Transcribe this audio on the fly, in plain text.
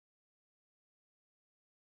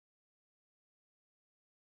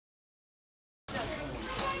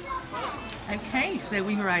Okay, so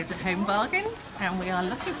we've arrived at Home Bargains and we are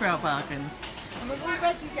looking for our bargains. And we're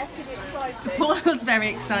already getting excited. Paula's very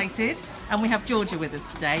excited and we have Georgia with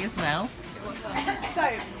us today as well.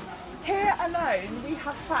 So, here alone we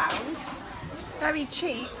have found very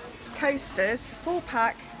cheap coasters,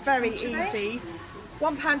 4-pack, very easy.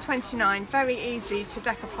 £1.29, very easy to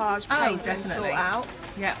decoupage, paint and sort out.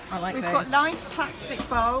 Yeah, I like We've those. got nice plastic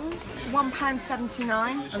bowls,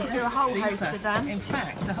 £1.79. You could do a whole host with them. In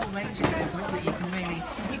fact, the whole range is super, isn't it? You can really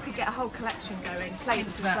You could get a whole collection going, plates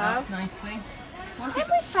mix as that well. up nicely. Have we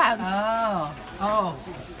found Oh,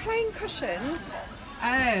 plain cushions?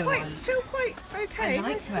 oh. Feel quite okay. I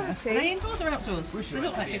like Nice that. quality. Are they indoors or outdoors? They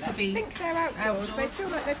look like it could I be. think they're outdoors. They feel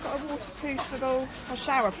like they've got a waterproofable or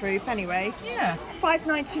showerproof anyway. Yeah.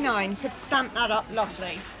 £5.99. Could stamp that up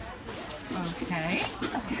lovely. Okay.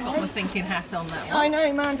 Got my thinking hat on that one. I know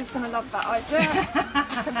Amanda's going to love that idea.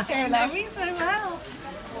 Can feel I know her. me so well.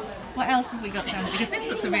 What else have we got down here? Because this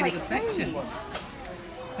looks a really good section.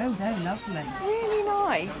 Oh, they're lovely. Really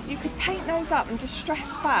nice. You could paint those up and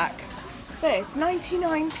distress back. This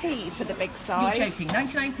 99p for the big size. You're joking.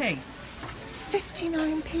 99p.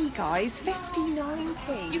 59p, guys.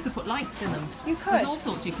 59p. You could put lights in them. You could. There's all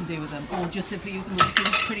sorts you can do with them, or just simply use them with a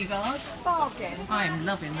pretty vase. Bargain. I am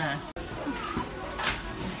loving that.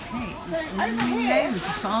 Okay, So over here, loads of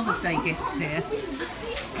Father's Day gifts here.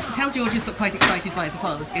 Tell Georgia's got quite excited by the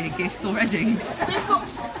Father's Day gifts already.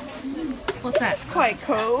 What's this that? is quite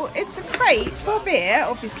cool. It's a crate for beer,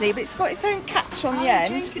 obviously, but it's got its own catch on the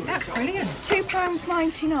end. Joking. That's brilliant.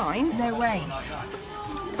 £2.99. No way.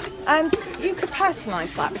 And you could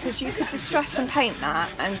personalise that because you could distress and paint that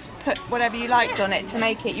and put whatever you liked on it to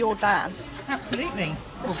make it your dad's. Absolutely.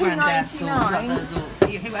 Or £2.99. granddads or brothers or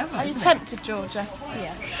whoever. Are you isn't tempted, Georgia?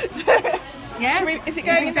 Yes. Yeah? Is it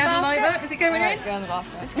going in the Dad like basket? that? Is it going in? Go in the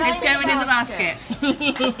basket. It's It's going in the basket. It's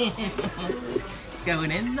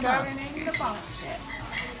going in the basket. Going in the basket.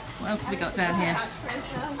 What else have we got down here?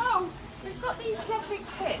 Oh, we've got these lovely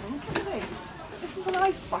tins. Look at these. This is an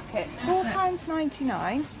ice bucket. What's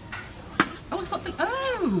 £4.99. Oh, it's got the...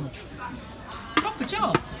 Oh! Proper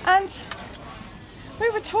job. And we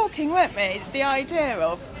were talking, weren't we? The idea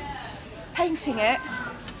of painting it.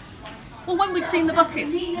 Well, when we'd seen the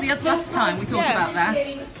buckets the other last time, we thought Yeah. about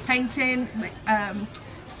that. Painting,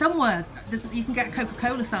 somewhere you can get a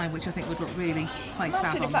Coca-Cola sign, which I think would look really quite fab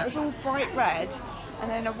Imagine on if that was all bright red and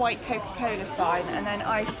then a white Coca-Cola sign and then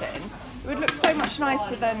icing. It would look so much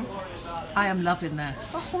nicer than... I am loving that.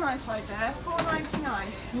 That's a nice idea. £4.99.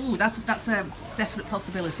 Ooh, that's a definite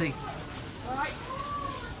possibility. Right.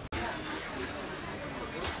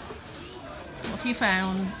 What have you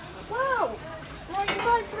found? Wow. Now you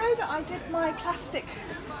guys know that I did my plastic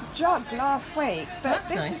jug last week, but That's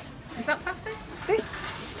this nice. Is that plastic?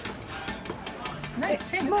 this No, it's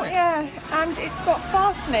tin, more, isn't it? yeah, and it's got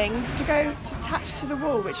fastenings to go to attach to the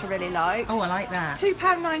wall, which I really like. Oh, I like that.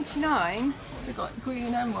 £2.99. It's got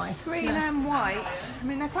green and white. Green Yeah. and white. I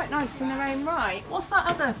mean, they're quite nice in their own right. What's that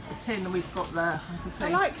other tin that we've got there? I can see. I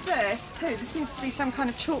like this too. There seems to be some kind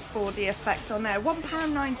of chalkboardy effect on there.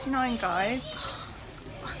 £1.99, guys.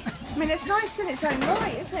 I mean, it's nice in its own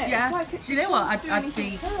right, isn't it? Yeah. It's like it's Do you know what? do I'd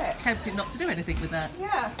anything be to it. tempted not to do anything with that.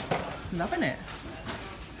 Yeah. Loving it.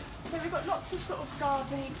 So we've got lots of sort of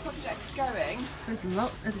gardening projects going. There's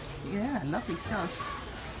lots of this, yeah, lovely stuff.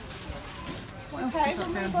 What else Okay, have we'll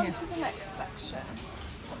we got move down on here? to the next section.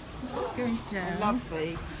 Just going down. I love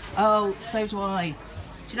these. Oh, so do I.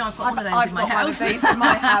 Do you know I've got one of those I've in my got house? one of these in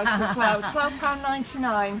my house as well.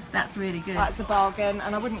 £12.99. That's really good. That's a bargain,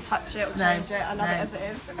 and I wouldn't touch it or No, change it. I love no. it as it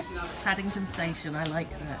is. Paddington Station, I like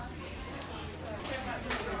that.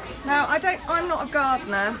 Now, I'm not a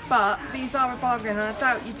gardener, but these are a bargain, and I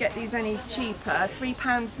doubt you'd get these any cheaper.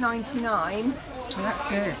 £3.99. Oh, that's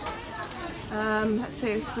good. Let's see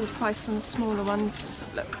if there's a price on the smaller ones. Let's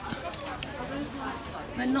have a look.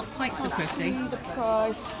 They're not quite so pretty. See the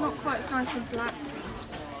price. Not quite as nice and black.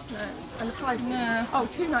 No. And the price? No. Oh,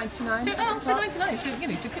 £2.99. £2.99. So, you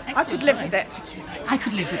know, it's a good, I could live with it price. for £2.99. I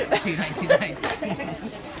could live with it for £2.99.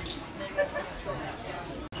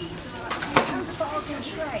 Pound a bargain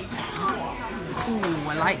tray. Ooh,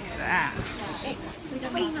 I like that. It's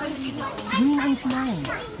 £3.99.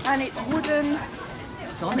 £3.99. And it's wooden.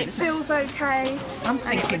 Solid. And it isn't it? feels okay. I'm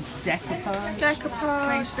thinking decoupage.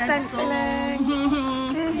 Decoupage, stenciling.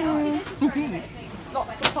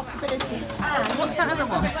 Lots of possibilities. And What's that other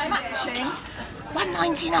one? matching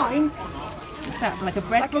 £1.99. Is that like a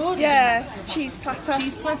breadboard? Yeah, cheese platter.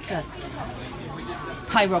 Cheese platter.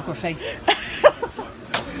 Pyrography.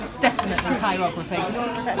 Definitely pyrography.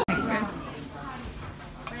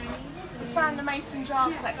 found the mason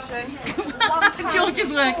jar section. George is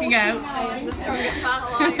working out. The strongest man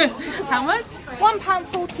alive. How much?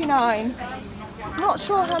 £1.49. Not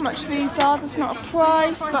sure how much these are, there's not a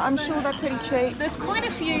price, but I'm sure they're pretty cheap. There's quite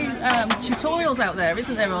a few tutorials out there,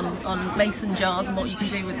 isn't there, on mason jars and what you can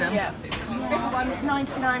do with them? Yeah. Big one's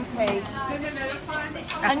 99p.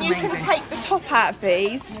 That's And you amazing. can take the top out of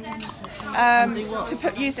these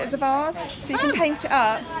to use it as a vase. So you can paint it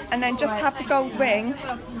up and then just have the gold ring.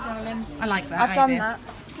 I like that. I've done idea. that.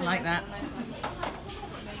 I like that.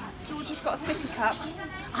 George just got a sippy cup.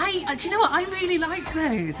 Do you know what? I really like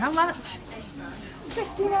those. How much?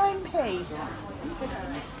 59p.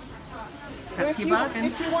 That's your bargain.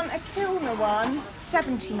 If you want a Kilner one,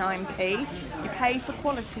 79p. You pay for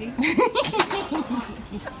quality.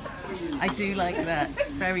 I do like that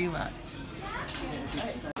very much.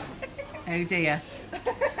 Oh dear.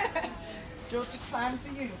 George has found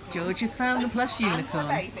the unicorn. George has found the plush unicorn.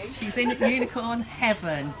 baby. She's in unicorn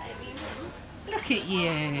heaven. Look at you.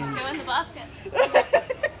 Go in the basket.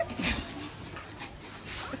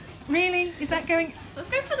 Really? Is that going? Let's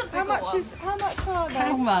go for the bigger How much one. how much are they?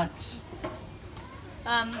 How much?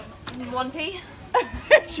 1p.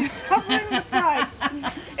 She's covering the price.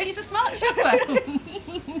 She's a smart shopper.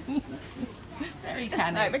 Very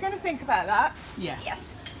canny. No, we're going to think about that. Yeah.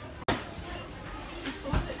 Yes.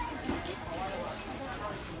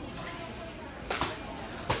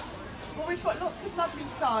 Well, we've got lots of lovely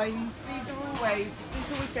signs. These always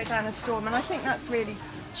go down a storm, and I think that's really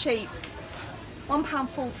cheap.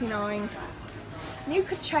 £1.49. You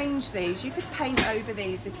could change these. You could paint over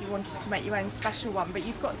these if you wanted to make your own special one. But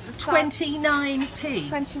you've got the 29p.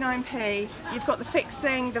 29p. You've got the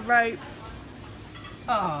fixing, the rope.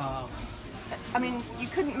 Oh, I mean, you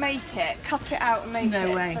couldn't make it, cut it out and make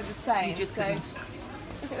no it way. for the same. You just so couldn't.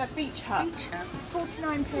 look at that beach hut. Beach hut.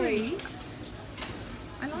 49p.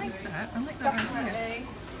 I like that. I like that idea. Definitely.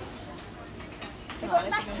 They've got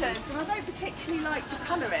letters, and I don't particularly like the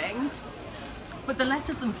colouring. But the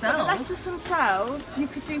letters But themselves. the letters themselves, you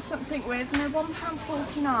could do something with, and they're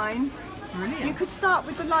 £1.49. Brilliant. You could start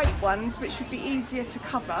with the light ones, which would be easier to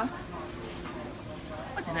cover.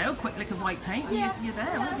 I don't know, a quick lick of white paint, Yeah. you're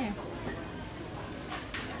there, aren't you?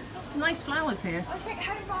 Some nice flowers here. I think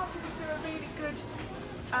Home Markets do a really good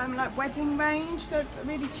like wedding range. They're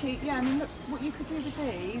really cheap. Yeah, I mean, look what you could do with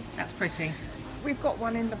these. That's pretty. We've got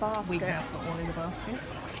one in the basket. We have got one in the basket.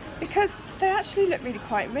 Because they actually look really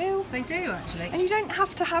quite real. They do, actually. And you don't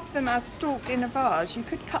have to have them as stalked in a vase. You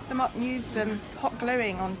could cut them up and use them hot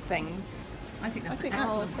gluing on things. I think that's think an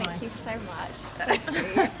that's- Oh, excellent thank you price. so much. So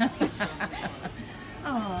sweet.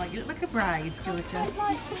 Oh, you look like a bride, Georgia.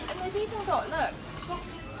 And they've even got, look,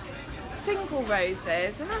 single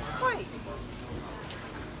roses, and that's quite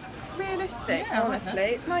realistic, Yeah, I like honestly.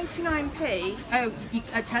 that. It's 99p. Oh,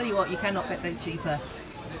 I tell you what, you cannot get those cheaper.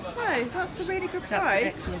 No, that's a really good That's an price.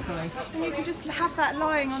 excellent price. And you can just have that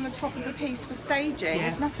lying on the top of the piece for staging, Yeah,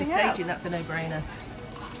 if for nothing staging, else. that's a no-brainer.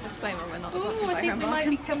 Disclaimer, we're not Oh, sponsored I by think Home we might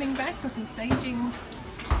be Markets. coming back for some staging.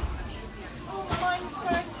 Oh, mine's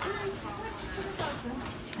going to.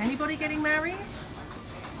 Anybody getting married?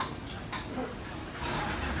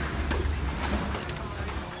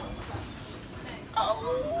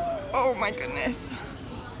 Oh my goodness.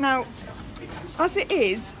 Now, as it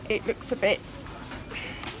is, it looks a bit,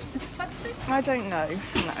 Is it plastic? I don't know,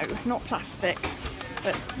 no, not plastic,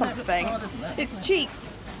 but something. harder than that, It's doesn't cheap.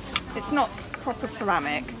 It's not proper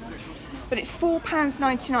ceramic, but it's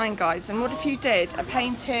 £4.99, guys. And what if you did a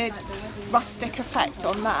painted rustic effect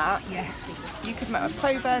on that? Yes. You could make a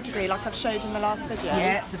faux verdigris like I've showed in the last video.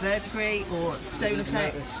 Yeah, the verdigris or stone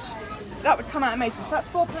effect. That would come out amazing. So that's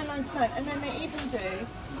 £4.99, and then they even do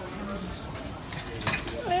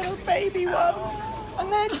little baby ones,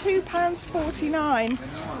 and they're £2.49.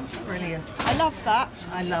 Brilliant. I love that.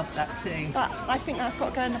 I love that too. That I think that's got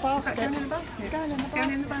to go in the Is basket. that going in the basket? It's going in the It's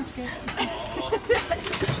going in the basket.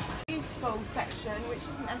 Useful section, which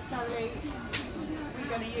isn't necessarily we're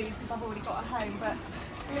going to use because I've already got a home, but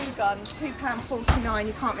glue gun, £2.49.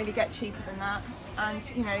 You can't really get cheaper than that, and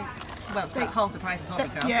you know. Well, it's about half the price of Hobby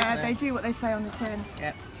Craft, Yeah, isn't they it? do what they say on the tin.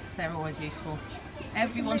 Yep, they're always useful.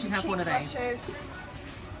 Everyone should have one of those. Brushes.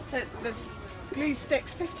 There's glue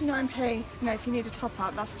sticks, 59p. You know, if you need a top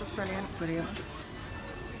up, that's just brilliant. Brilliant.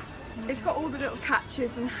 It's got all the little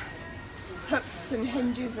catches and hooks and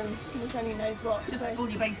hinges and goodness only knows what. Just so, all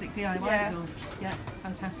your basic DIY Yeah. tools. Yeah,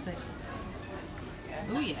 fantastic. yeah,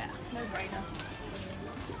 Oh yeah. no brainer.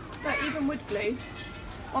 But even wood glue,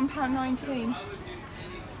 £1.19.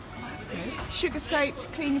 That's good. Sugar soap to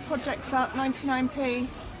clean your projects up, 99p.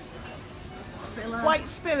 Filler. White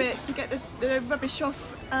spirit to get the rubbish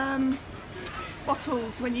off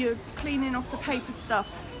bottles when you're cleaning off the paper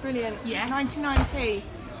stuff. Brilliant. Yes. 99p.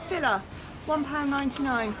 Filler,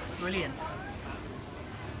 £1.99. Brilliant.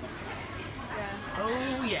 Yeah.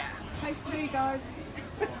 Oh yeah. Place to be, guys.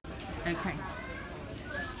 Okay.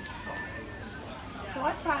 So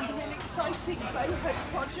I found a really exciting boho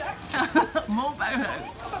project. More boho.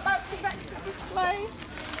 I'm about to make the display.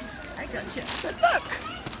 I gotcha. But look,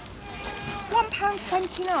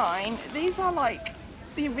 £1.29. These are like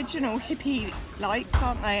the original hippie lights,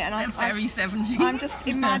 aren't they? And They're very 70s. I'm just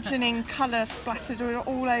imagining colour splattered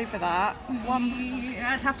all over that.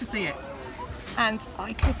 Yeah, I'd have to see it. And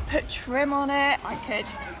I could put trim on it. I could.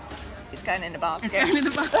 It's going in the basket. It's going in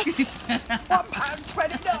the basket.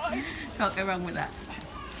 £1.29. Can't go wrong with that.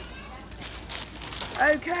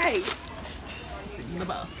 Okay. It's in the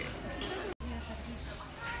basket.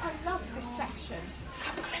 I love this section.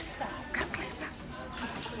 Come closer. Come closer.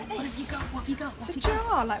 What have you got? What have you got? It's a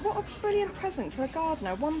jar. Like, what a brilliant present for a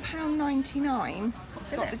gardener. £1.99.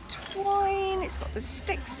 It's in got it? the twine. It's got the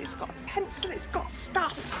sticks. It's got a pencil. It's got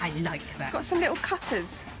stuff. I like that. It's got some little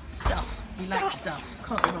cutters. stuff. We like Stuff. stuff.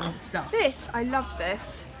 Can't go wrong with stuff. This, I love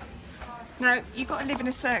this. Now, you've got to live in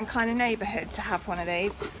a certain kind of neighbourhood to have one of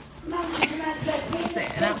these. Is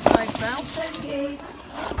it an outside smell?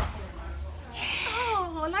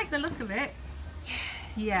 Oh, I like the look of it.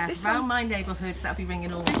 Yeah, This around one- my neighbourhood that'll be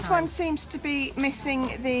ringing all the This time. one seems to be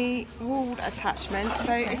missing the wall attachment,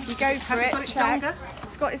 so if you go for Has it it, got its check. donga?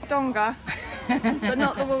 It's got its donga, but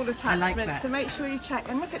not the wall attachment. that. So make sure you check.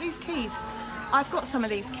 And look at these keys. I've got some of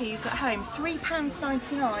these keys at home.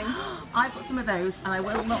 £3.99. I've got some of those, and I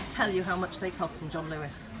will not tell you how much they cost from John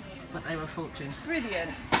Lewis, but they were a fortune.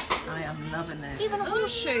 Brilliant. I am loving this. Even a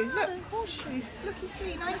horseshoe. Look, horseshoe. Look, you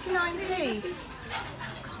see, 99p.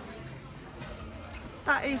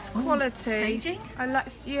 That is quality. staging? I like.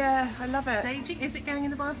 Yeah, I love it. Staging? Is it going in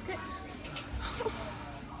the basket?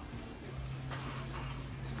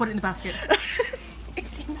 Put it in the basket.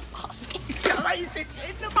 It's in the basket, guys. It's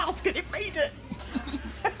in the basket. It made it.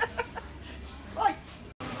 Right.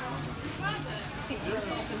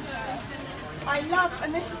 I love,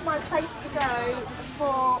 and this is my place to go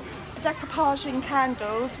for decoupaging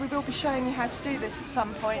candles. We will be showing you how to do this at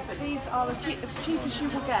some point, but these are as cheap as you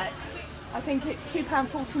will get. I think it's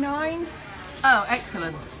 £2.49. Oh,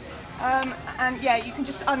 excellent. And yeah, you can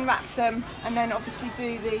just unwrap them and then obviously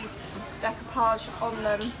do the decoupage on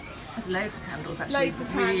them. There's loads of candles actually. Loads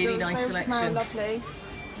of really candles, nice they all smell selection. lovely.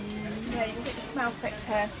 Yeah, you can get your smell fix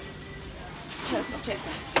here. Cheers, chip.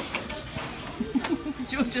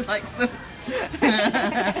 Georgia likes them.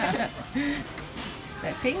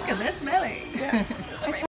 They're pink and they're smelly. Yeah.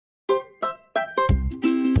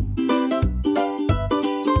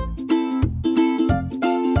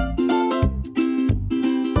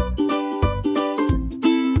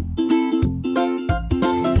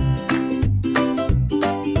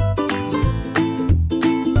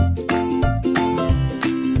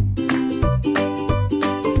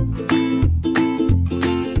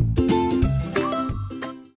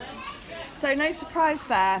 So no surprise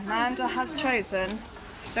there, Amanda has chosen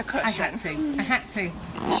the cushion. I had to.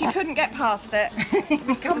 She couldn't get past it.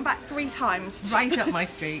 We've come back 3 times. Right up my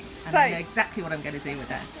street, and So- I know exactly what I'm going to do with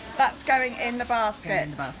that. That's going in the basket. Going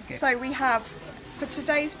in the basket. So we have, for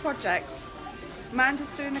today's projects,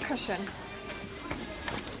 Amanda's doing the cushion.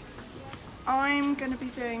 I'm going to be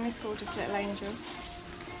doing this gorgeous little angel.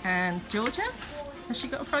 And Georgia, has she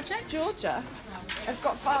got a project? Georgia has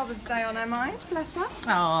got Father's Day on her mind, bless her. So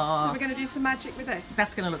Oh, we're going to do some magic with this.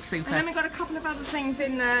 that's going to look super. And then we've got a couple of other things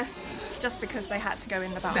in there, just because they had to go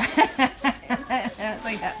in the basket.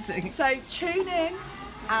 They had to. So tune in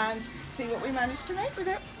and see what we managed to make with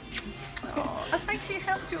it. Oh, thanks for your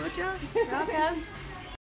help, Georgia. Welcome.